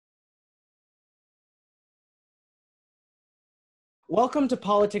Welcome to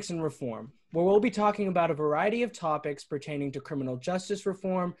Politics and Reform, where we'll be talking about a variety of topics pertaining to criminal justice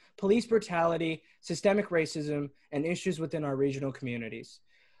reform, police brutality, systemic racism, and issues within our regional communities.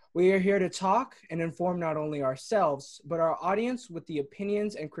 We are here to talk and inform not only ourselves, but our audience with the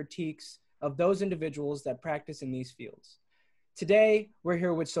opinions and critiques of those individuals that practice in these fields. Today, we're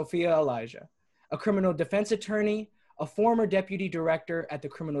here with Soffiyah Elijah, a criminal defense attorney, a former deputy director at the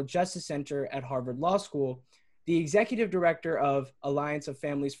Criminal Justice Center at Harvard Law School, the executive director of Alliance of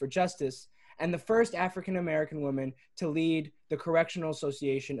Families for Justice, and the first African-American woman to lead the Correctional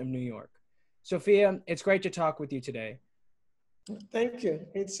Association of New York. Soffiyah, it's great to talk with you today. Thank you.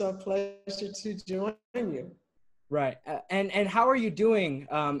 It's a pleasure to join you. Right. And how are you doing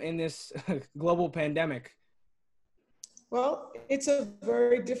in this global pandemic? Well, it's a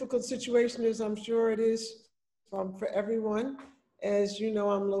very difficult situation, as I'm sure it is for everyone. As you know,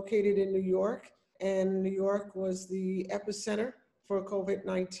 I'm located in New York, and New York was the epicenter for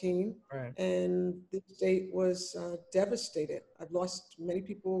COVID-19, Right. and the state was devastated. I've lost many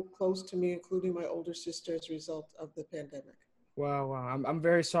people close to me, including my older sister, as a result of the pandemic. Wow. I'm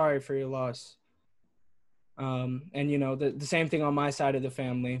very sorry for your loss. And you know, the same thing on my side of the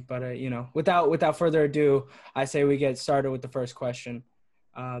family, but you know, without further ado, I say we get started with the first question.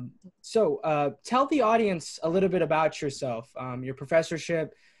 So tell the audience a little bit about yourself, your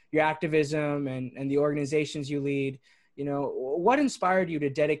professorship, your activism, and the organizations you lead. You know, what inspired you to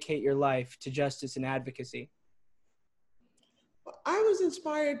dedicate your life to justice and advocacy? I was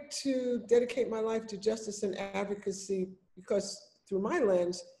inspired to dedicate my life to justice and advocacy because through my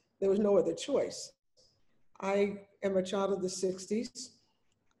lens, there was no other choice. I am a child of the 60s.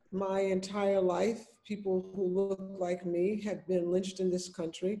 My entire life, people who look like me have been lynched in this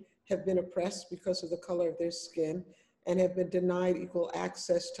country, have been oppressed because of the color of their skin, and have been denied equal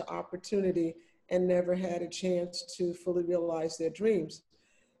access to opportunity and never had a chance to fully realize their dreams.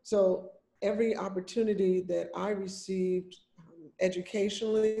 So every opportunity that I received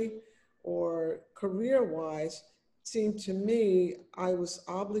educationally or career-wise seemed to me I was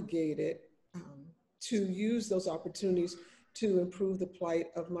obligated to use those opportunities to improve the plight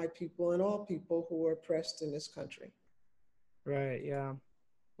of my people and all people who are oppressed in this country. Right. Yeah.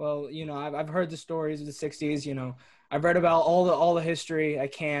 Well, you know, I've heard the stories of the 60s, you know, I've read about all the history I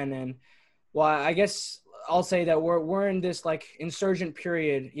can. And well, I guess I'll say that we're in this like insurgent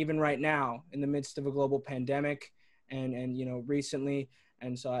period, even right now, in the midst of a global pandemic and you know, recently.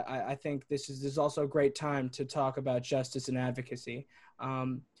 And so I think this is also a great time to talk about justice and advocacy.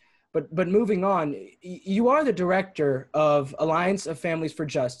 But moving on, you are the director of Alliance of Families for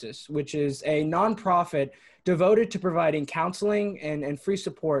Justice, which is a nonprofit devoted to providing counseling and free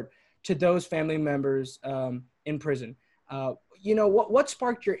support to those family members in prison. You know, what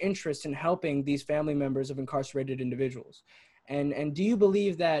sparked your interest in helping these family members of incarcerated individuals? And do you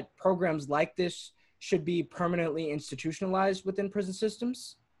believe that programs like this should be permanently institutionalized within prison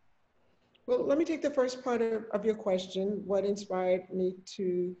systems? Well, let me take the first part of your question. What inspired me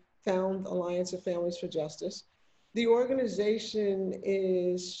to found Alliance of Families for Justice? The organization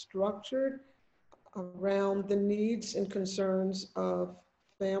is structured around the needs and concerns of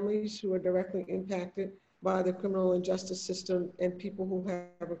families who are directly impacted by the criminal and justice system and people who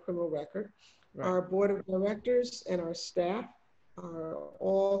have a criminal record. Right. Our board of directors and our staff are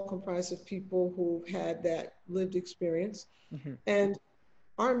all comprised of people who've had that lived experience. Mm-hmm. And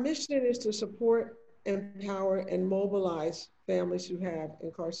our mission is to support, empower, and mobilize families who have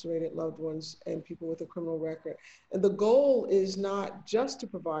incarcerated loved ones and people with a criminal record. And the goal is not just to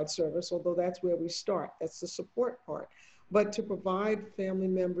provide service, although that's where we start, that's the support part, but to provide family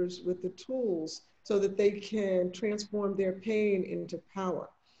members with the tools so that they can transform their pain into power.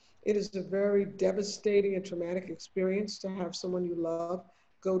 It is a very devastating and traumatic experience to have someone you love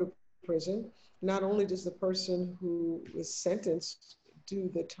go to prison. Not only does the person who is sentenced do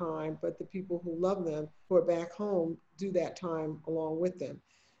the time, but the people who love them, who are back home, do that time along with them.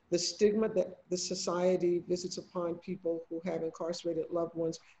 The stigma that the society visits upon people who have incarcerated loved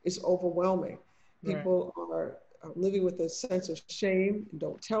ones is overwhelming. People are living with a sense of shame and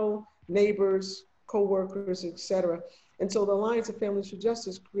don't tell neighbors, co-workers, etc. And so the Alliance of Families for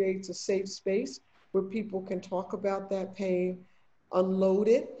Justice creates a safe space where people can talk about that pain, unload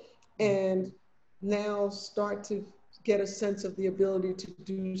it, and now start to get a sense of the ability to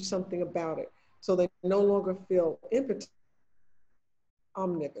do something about it. So they no longer feel impotent,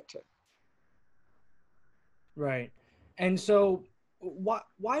 omnipotent. Right. And so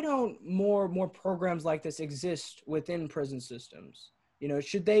why don't more programs like this exist within prison systems? You know,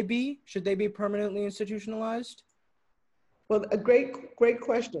 should they be permanently institutionalized? Well, a great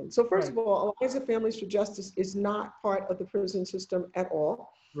question. So first Right, of all, Alliance of Families for Justice is not part of the prison system at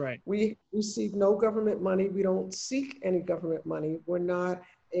all. right, We receive no government money. We don't seek any government money. We're not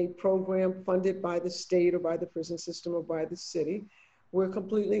a program funded by the state or by the prison system or by the city. We're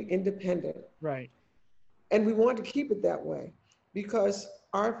completely independent. right, And we want to keep it that way because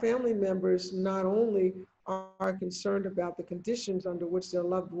our family members not only are concerned about the conditions under which their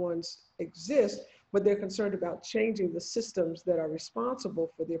loved ones exist, but they're concerned about changing the systems that are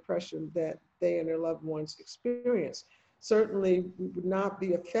responsible for the oppression that they and their loved ones experience. Certainly, we would not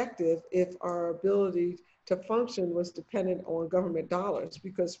be effective if our ability to function was dependent on government dollars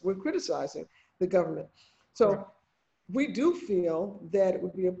because we're criticizing the government. right, So we do feel that it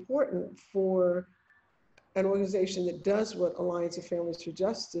would be important for an organization that does what Alliance of Families for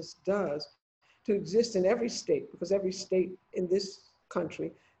Justice does to exist in every state, because every state in this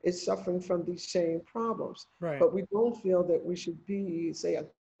country is suffering from these same problems. right. But we don't feel that we should be, say, a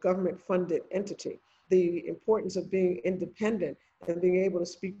government funded entity. The importance of being independent and being able to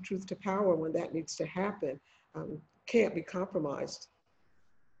speak truth to power when that needs to happen can't be compromised.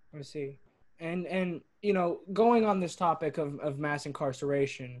 I see. And you know, going on this topic of mass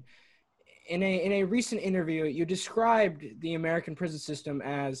incarceration, in a recent interview, you described the American prison system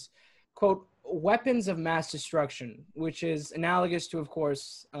as, quote, weapons of mass destruction, which is analogous to, of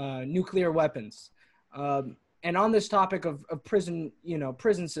course, nuclear weapons. And on this topic of prison, you know,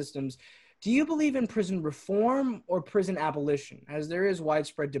 prison systems, do you believe in prison reform or prison abolition? As there is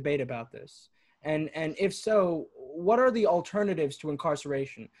widespread debate about this. And if so, what are the alternatives to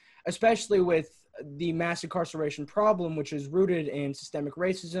incarceration, especially with the mass incarceration problem, which is rooted in systemic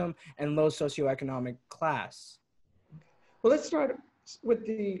racism and low socioeconomic class? Well, let's start with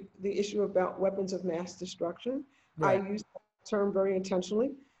the issue about weapons of mass destruction. I Right. use that term very intentionally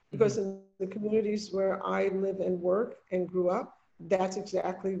Hmm. because in the communities where I live and work and grew up, that's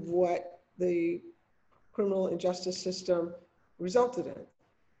exactly what the criminal and justice system resulted in.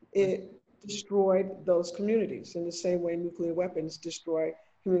 It destroyed those communities in the same way nuclear weapons destroy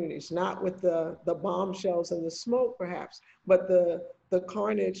communities, not with the bombshells and the smoke perhaps, but the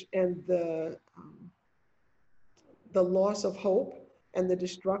carnage and the loss of hope and the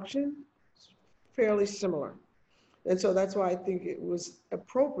destruction fairly similar. And so that's why I think it was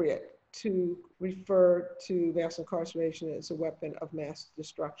appropriate to refer to mass incarceration as a weapon of mass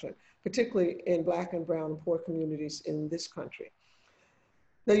destruction, particularly in Black and brown and poor communities in this country.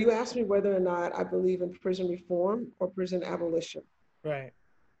 Now, you asked me whether or not I believe in prison reform or prison abolition. Right.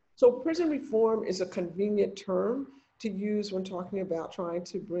 So prison reform is a convenient term to use when talking about trying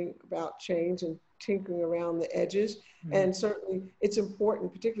to bring about change and tinkering around the edges. Hmm. And certainly it's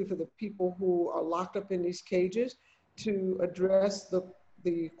important, particularly for the people who are locked up in these cages, to address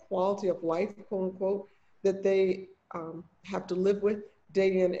the quality of life, quote unquote, that they have to live with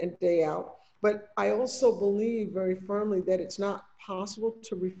day in and day out. But I also believe very firmly that it's not possible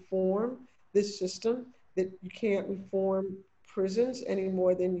to reform this system, that you can't reform prisons any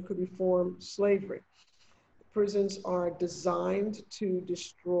more than you could reform slavery. Prisons are designed to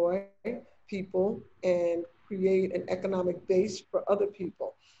destroy people and create an economic base for other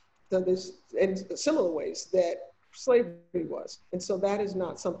people. So there's in similar ways that slavery was. And so that is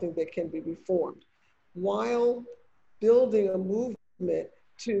not something that can be reformed. While building a movement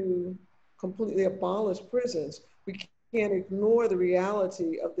to completely abolish prisons, we can't ignore the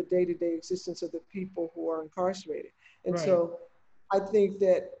reality of the day-to-day existence of the people who are incarcerated. And Right. so I think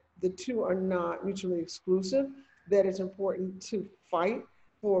that the two are not mutually exclusive, that it's important to fight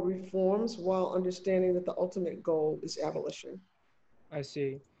for reforms while understanding that the ultimate goal is abolition. I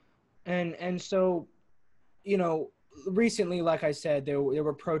see. And so, you know, recently, like I said, there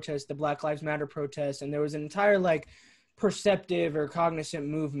were protests, the Black Lives Matter protests, and there was an entire like perceptive or cognizant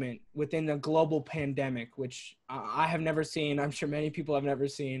movement within the global pandemic, which I have never seen. I'm sure many people have never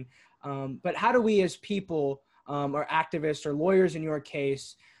seen. But how do we as people, or activists or lawyers in your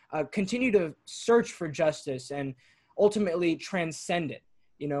case, continue to search for justice and ultimately transcend it?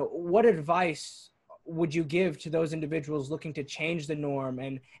 You know, what advice would you give to those individuals looking to change the norm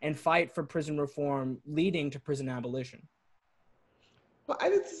and fight for prison reform leading to prison abolition? Well, I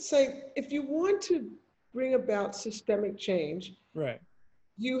would say if you want to bring about systemic change, Right.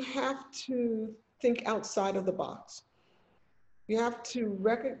 you have to think outside of the box. You have to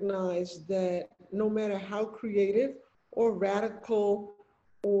recognize that no matter how creative or radical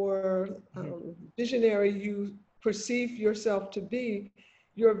or Mhm. visionary you perceive yourself to be,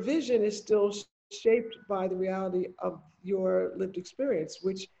 your vision is still shaped by the reality of your lived experience,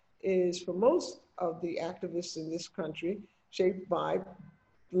 which is for most of the activists in this country shaped by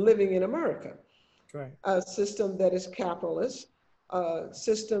living in America. Right. a system that is capitalist, a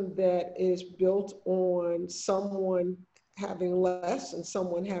system that is built on someone having less and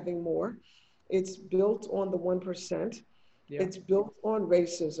someone having more. It's built on the 1%. Yeah. It's built on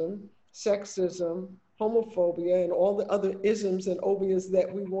racism, sexism, homophobia, and all the other isms and obias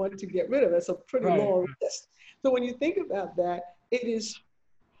that we want to get rid of. That's a pretty Right. long list. So when you think about that, it is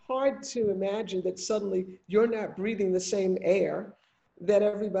hard to imagine that suddenly you're not breathing the same air that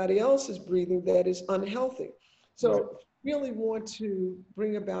everybody else is breathing that is unhealthy. Right. So if you really want to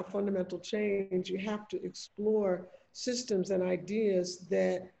bring about fundamental change, you have to explore systems and ideas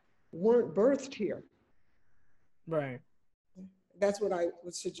that weren't birthed here. Right. That's what I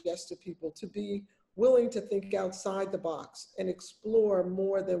would suggest to people, to be willing to think outside the box and explore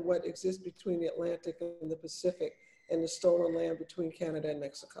more than what exists between the Atlantic and the Pacific and the stolen land between Canada and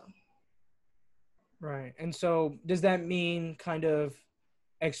Mexico. Right. And so does that mean kind of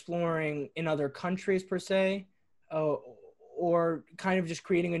exploring in other countries per se, uh, or kind of just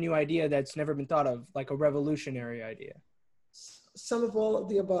creating a new idea that's never been thought of, like a revolutionary idea? Some of all of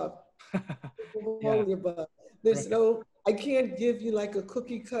the above. All Yeah. of the above. There's Right. no, I can't give you like a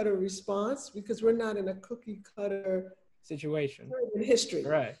cookie cutter response because we're not in a cookie cutter Situation. period in history,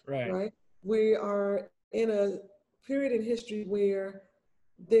 Right. Right. right? We are in a period in history where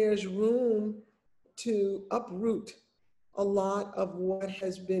there's room to uproot a lot of what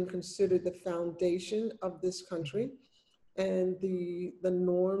has been considered the foundation of this Mhm. country and the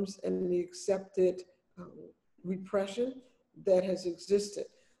norms and the accepted um, repression that has existed.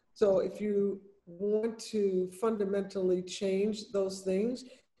 So if you want to fundamentally change those things,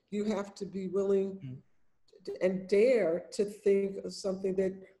 you have to be willing and dare to think of something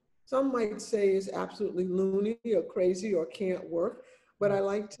that some might say is absolutely loony or crazy or can't work. But I Right.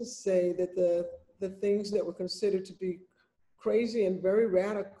 like to say that the things that were considered to be crazy and very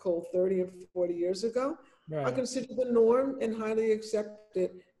radical 30 and 40 years ago are Right. considered the norm and highly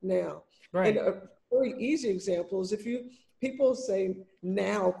accepted now. And Right. a very easy example is if you, people say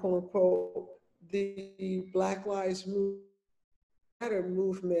now, quote unquote, the Black Lives Matter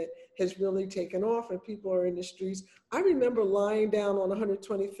movement has really taken off and people are in the streets. I remember lying down on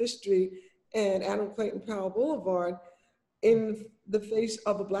 125th Street and Adam Clayton Powell Boulevard in the face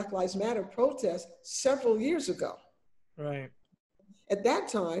of a Black Lives Matter protest several years ago. Right. At that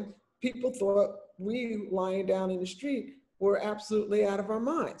time, people thought we lying down in the street were absolutely out of our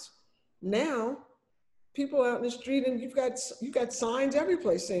minds. Now, people out in the street and you've got signs every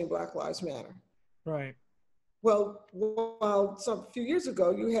place saying Black Lives Matter. Right. Well, while some few years ago,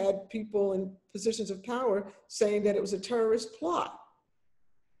 you had people in positions of power saying that it was a terrorist plot.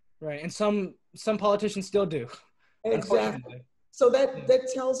 Right. And some politicians still do, Exactly. unfortunately. So Yeah. that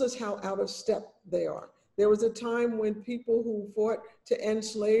tells us how out of step they are. There was a time when people who fought to end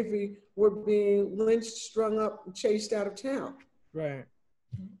slavery were being lynched, strung up, and chased out of town. Right.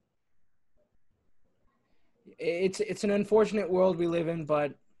 It's an unfortunate world we live in,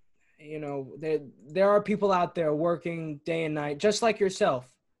 but there are people out there working day and night, just like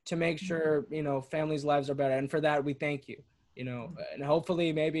yourself, to make sure families' lives are better. And for that, we thank you. And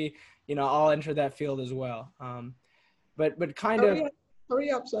hopefully, maybe I'll enter that field as well. But kind of.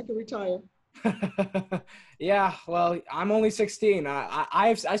 Hurry up so I can retire. Yeah, well, I'm only 16.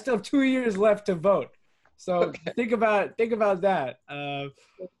 I still have 2 years left to vote. So Okay. think about that.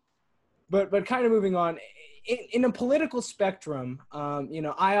 But kind of moving on, in a political spectrum,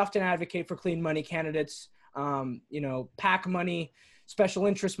 I often advocate for clean money candidates, PAC money, special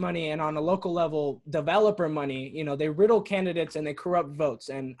interest money, and on a local level, developer money. They riddle candidates and they corrupt votes.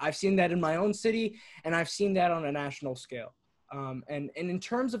 And I've seen that in my own city, and I've seen that on a national scale. And in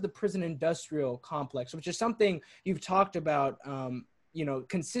terms of the prison industrial complex, which is something you've talked about,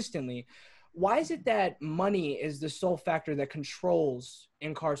 consistently, why is it that money is the sole factor that controls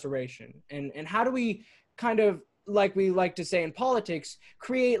incarceration? And how do we kind of, like we like to say in politics,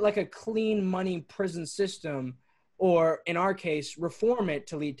 create like a clean money prison system, or in our case, reform it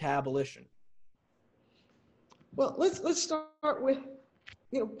to lead to abolition? Well, let's start with,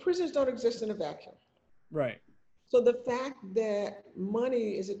 prisons don't exist in a vacuum. Right. So the fact that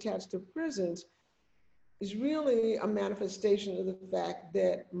money is attached to prisons is really a manifestation of the fact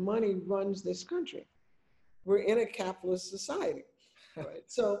that money runs this country. We're in a capitalist society, right?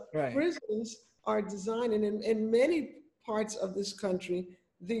 So Right. prisons are designed, and in many parts of this country,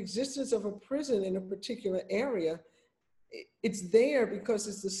 the existence of a prison in a particular area, it's there because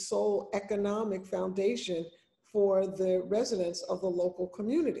it's the sole economic foundation for the residents of the local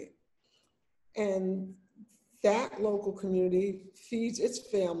community. And that local community feeds its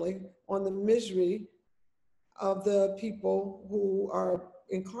family on the misery of the people who are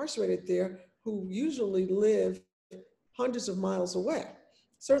incarcerated there who usually live hundreds of miles away.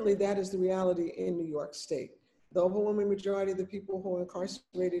 Certainly, that is the reality in New York State. The overwhelming majority of the people who are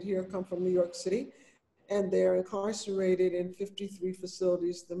incarcerated here come from New York City, and they're incarcerated in 53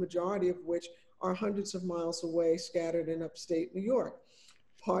 facilities, the majority of which are hundreds of miles away, scattered in upstate New York.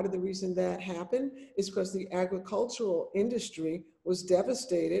 Part of the reason that happened is because the agricultural industry was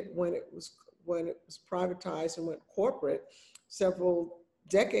devastated when it was privatized and went corporate several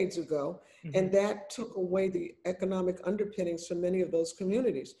decades ago, Mm-hmm. and that took away the economic underpinnings for many of those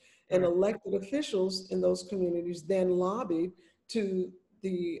communities. And Right. elected officials in those communities then lobbied to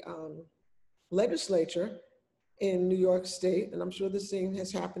the legislature in New York State, and I'm sure the same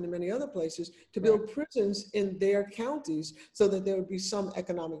has happened in many other places, to Right. build prisons in their counties so that there would be some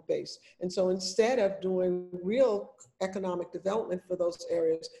economic base. And so instead of doing real economic development for those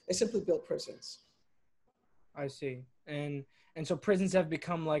areas, they simply built prisons. I see. And so prisons have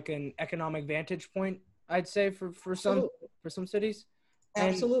become like an economic vantage point, I'd say, Absolutely. for some cities. And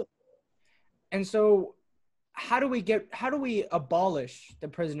Absolutely. and so how do we abolish the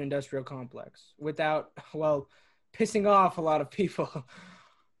prison industrial complex without, well, pissing off a lot of people?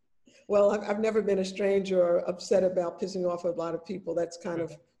 Well, I've never been a stranger or upset about pissing off a lot of people. That's kind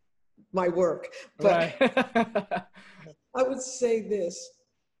of my work. But Right. I would say this,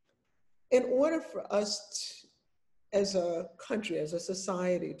 in order for us as a country, as a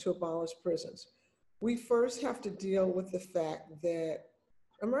society, to abolish prisons, we first have to deal with the fact that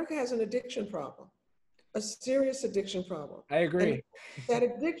America has an addiction problem, a serious addiction problem. I And agree. that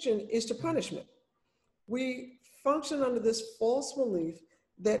addiction is to punishment. We function under this false belief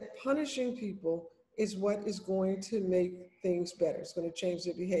that punishing people is what is going to make things better. It's going to change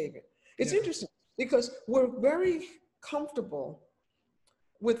their behavior. It's Yeah. interesting because we're very comfortable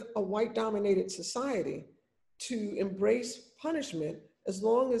with a white dominated society to embrace punishment as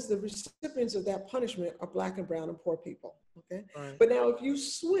long as the recipients of that punishment are Black and brown and poor people. Okay. Right. But now, if you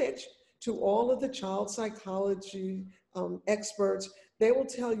switch to all of the child psychology experts, they will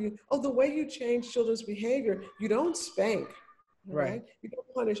tell you, oh, the way you change children's behavior, you don't spank, all Right. right? You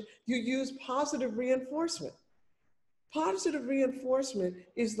don't punish, you use positive reinforcement. Positive reinforcement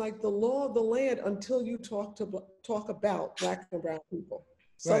is like the law of the land until you talk about Black and brown people.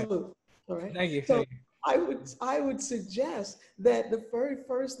 Right. Salute. All right. Thank you. So Thank you. I would suggest that the very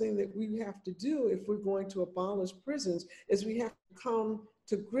first thing that we have to do if we're going to abolish prisons is we have to come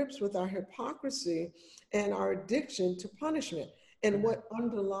to grips with our hypocrisy and our addiction to punishment and what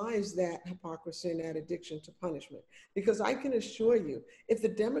underlies that hypocrisy and that addiction to punishment. Because I can assure you, if the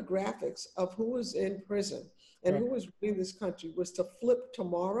demographics of who is in prison and Right. who is running this country was to flip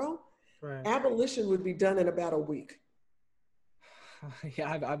tomorrow, Right. abolition would be done in about a week.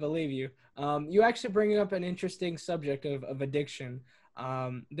 Yeah, I believe you. You actually bring up an interesting subject of addiction.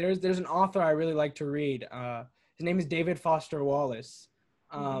 There's an author I really like to read. His name is David Foster Wallace,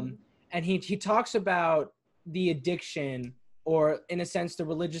 Mhm. and he talks about the addiction, or in a sense, the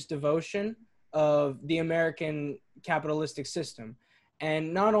religious devotion of the American capitalistic system.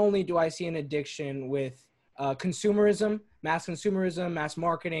 And not only do I see an addiction with consumerism, mass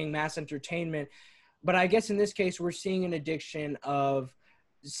marketing, mass entertainment, but I guess in this case, we're seeing an addiction of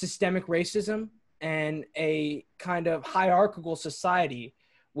systemic racism and a kind of hierarchical society,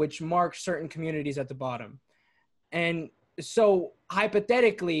 which marks certain communities at the bottom. And so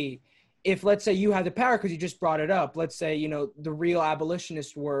hypothetically, if let's say you had the power, because you just brought it up, let's say, the real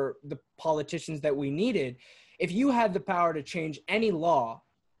abolitionists were the politicians that we needed. If you had the power to change any law,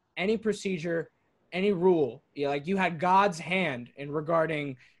 any procedure, any rule, like you had God's hand in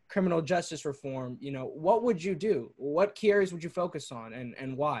regarding criminal justice reform, what would you do? What key areas would you focus on,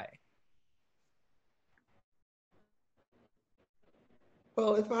 and why?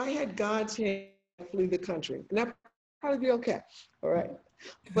 Well, if I had God's hand, I'd flee the country, and that'd probably be okay. All right.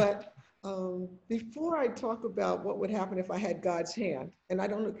 But before I talk about what would happen if I had God's hand, and I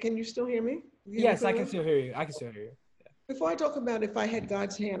don't know, can you still hear me? You hear me Yes, I can clearly? still hear you. I can still hear you. Before I talk about if I had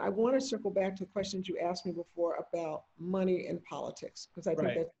God's hand, I want to circle back to the questions you asked me before about money and politics, because I think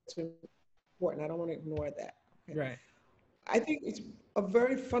Right, that's important. I don't want to ignore that. Okay. right. I think it's a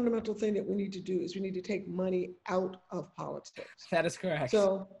very fundamental thing that we need to do is we need to take money out of politics. That is correct.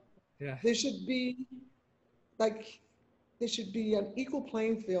 So Yeah. there should be like there should be an equal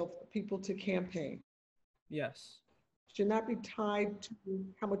playing field for people to campaign. Yes. Should not be tied to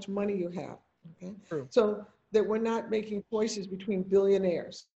how much money you have. Okay. True. So that we're not making choices between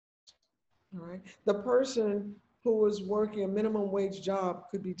billionaires. All right. The person who is working a minimum wage job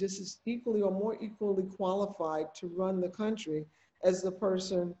could be just as equally or more equally qualified to run the country as the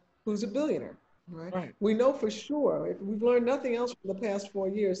person who's a billionaire. Right? Right. We know for sure, if we've learned nothing else from the past 4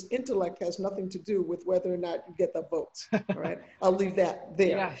 years, intellect has nothing to do with whether or not you get the votes. All right, I'll leave that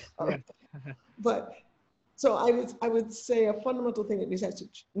there. Yes. Yes. But so I would say a fundamental thing that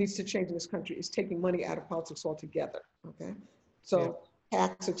needs to change in this country is taking money out of politics altogether. Okay, Yeah. so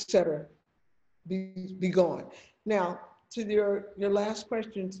tax, et cetera, be gone. Now, to your last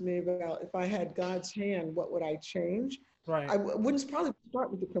question to me about if I had God's hand, what would I change? Right. Wouldn't probably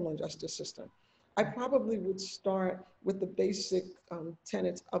start with the criminal justice system. I probably would start with the basic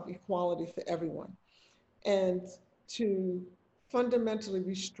tenets of equality for everyone, and to fundamentally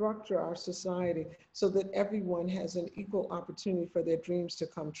restructure our society so that everyone has an equal opportunity for their dreams to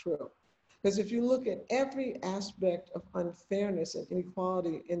come true. Because if you look at every aspect of unfairness and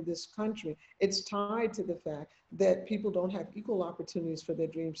inequality in this country, it's tied to the fact that people don't have equal opportunities for their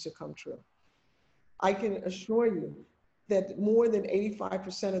dreams to come true. I can assure you that more than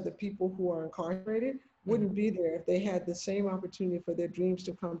 85% of the people who are incarcerated Mhm. wouldn't be there if they had the same opportunity for their dreams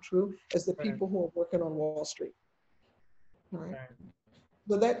to come true as the Right. people who are working on Wall Street. All right. Right.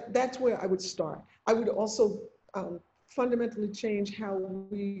 So that's where I would start. I would also fundamentally change how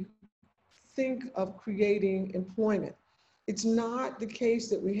we think of creating employment. It's not the case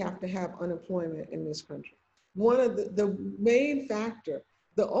that we have to have unemployment in this country. One of the main factor,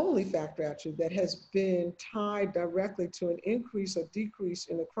 the only factor actually that has been tied directly to an increase or decrease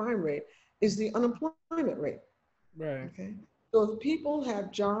in the crime rate is the unemployment rate. Right. Okay. So if people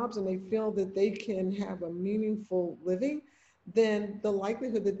have jobs and they feel that they can have a meaningful living, then the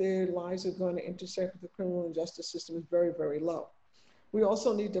likelihood that their lives are going to intersect with the criminal and justice system is very, very low. We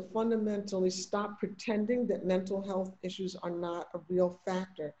also need to fundamentally stop pretending that mental health issues are not a real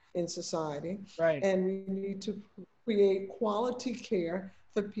factor in society. Right. And we need to create quality care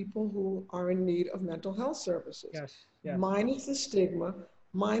for people who are in need of mental health services, Yes. Yes. minus the stigma,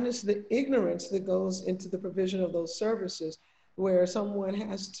 minus the ignorance that goes into the provision of those services, where someone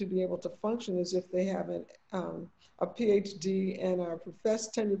has to be able to function as if they have a PhD and are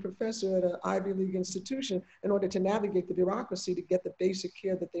tenured professor at an Ivy League institution in order to navigate the bureaucracy to get the basic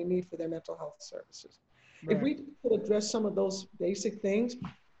care that they need for their mental health services. If Right. we could address some of those basic things,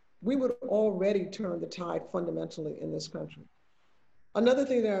 we would already turn the tide fundamentally in this country. Another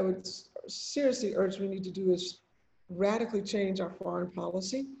thing that I would seriously urge we need to do is radically change our foreign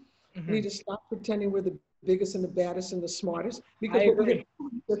policy. We need Hmm. to stop pretending we're the biggest and the baddest and the smartest, because I what we have agree.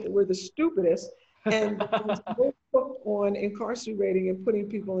 proven is that we're the stupidest and the ones most hooked on incarcerating and putting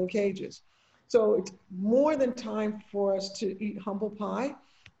people in cages. So it's more than time for us to eat humble pie.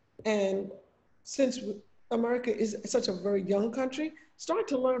 And since America is such a very young country, start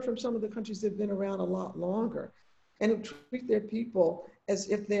to learn from some of the countries that have been around a lot longer and who treat their people as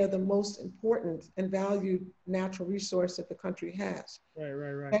if they're the most important and valued natural resource that the country has. Right.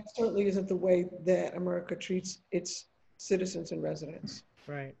 Right. Right. That certainly isn't the way that America treats its citizens and residents.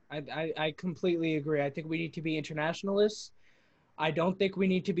 Right. I completely agree. I think we need to be internationalists. I don't think we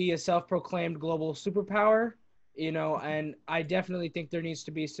need to be a self-proclaimed global superpower, and I definitely think there needs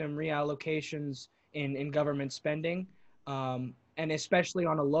to be some reallocations in government spending, and especially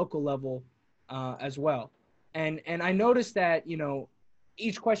on a local level as well. And I noticed that,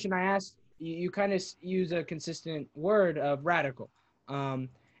 each question I asked, you kind of use a consistent word of radical. Um,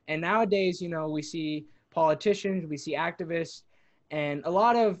 and nowadays, we see politicians, we see activists, and a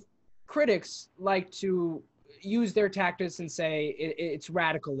lot of critics like to use their tactics and say it's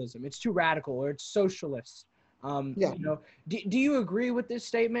radicalism, it's too radical, or it's socialist. Yeah. Do you agree with this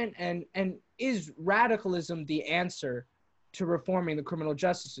statement? And is radicalism the answer to reforming the criminal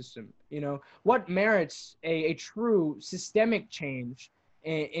justice system? What merits a true systemic change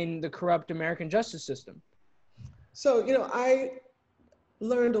in the corrupt American justice system? So, I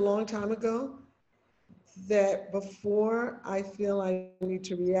learned a long time ago that before I feel I need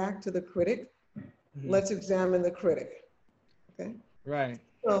to react to the critic, Mhm. let's examine the critic. Okay. Right.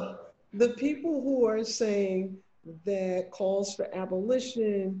 So the people who are saying that calls for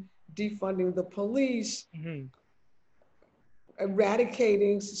abolition, defunding the police, Hmm.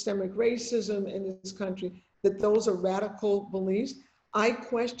 eradicating systemic racism in this country, that those are radical beliefs. I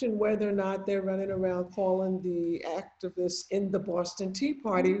question whether or not they're running around calling the activists in the Boston Tea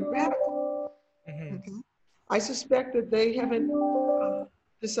Party radical. Hmm. Okay. I suspect that they haven't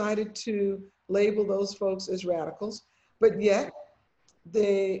decided to label those folks as radicals, but yet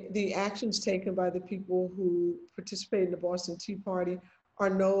the actions taken by the people who participated in the Boston Tea Party are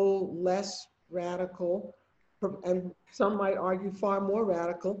no less radical, and some might argue far more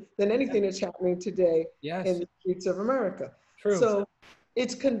radical than anything that's happening today Yes. in the streets of America. True. So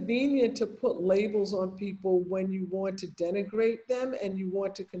it's convenient to put labels on people when you want to denigrate them and you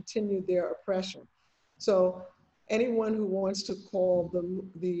want to continue their oppression. So anyone who wants to call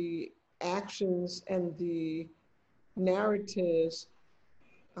the actions and the narratives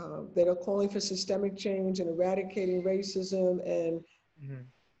that are calling for systemic change and eradicating racism and Mhm.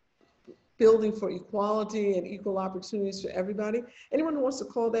 building for equality and equal opportunities for everybody, anyone who wants to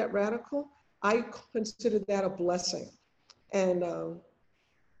call that radical, I consider that a blessing. And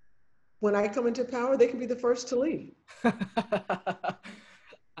when I come into power, they can be the first to leave.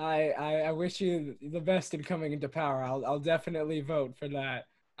 I wish you the best in coming into power. I'll definitely vote for that.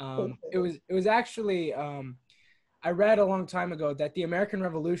 It was actually I read a long time ago that the American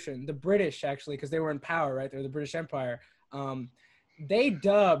Revolution, the British actually, because they were in power, right? They're the British Empire. Um, they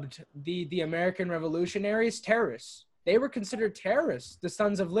dubbed the American revolutionaries terrorists. They were considered terrorists. The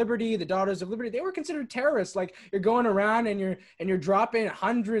Sons of Liberty, the Daughters of Liberty, they were considered terrorists. Like you're going around and you're dropping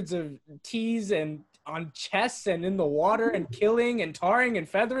hundreds of T's and on chests and in the water and killing and tarring and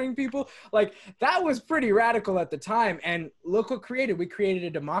feathering people. Like that was pretty radical at the time. And look what created. We created a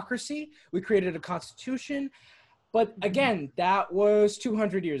democracy. We created a constitution. But again, that was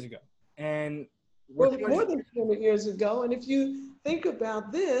 200 years ago. And we're Well, more 200. than 200 years ago. And if you think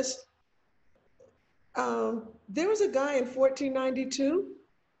about this, there was a guy in 1492 who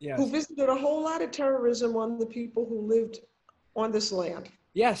Yes. visited a whole lot of terrorism on the people who lived on this land.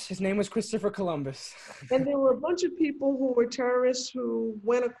 Yes, his name was Christopher Columbus. And there were a bunch of people who were terrorists who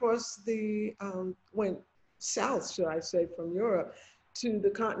went across went south, should I say, from Europe to the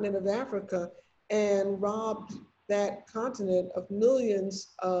continent of Africa and robbed that continent of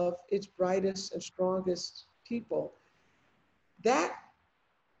millions of its brightest and strongest people. That,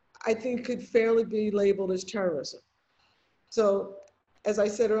 I think, could fairly be labeled as terrorism. So, as I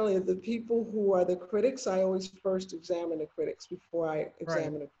said earlier, the people who are the critics, I always first examine the critics before I Right.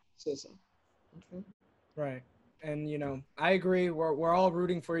 examine a criticism. Okay. Right. And I agree. We're all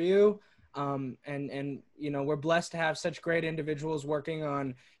rooting for you. And we're blessed to have such great individuals working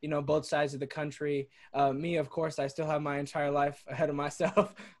on both sides of the country. Me, of course, I still have my entire life ahead of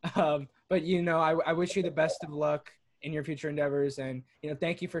myself. But I wish you the best of luck in your future endeavors. And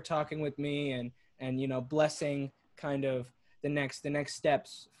thank you for talking with me and blessing kind of the next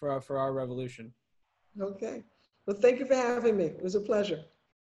steps for our revolution. Okay. Well, thank you for having me. It was a pleasure.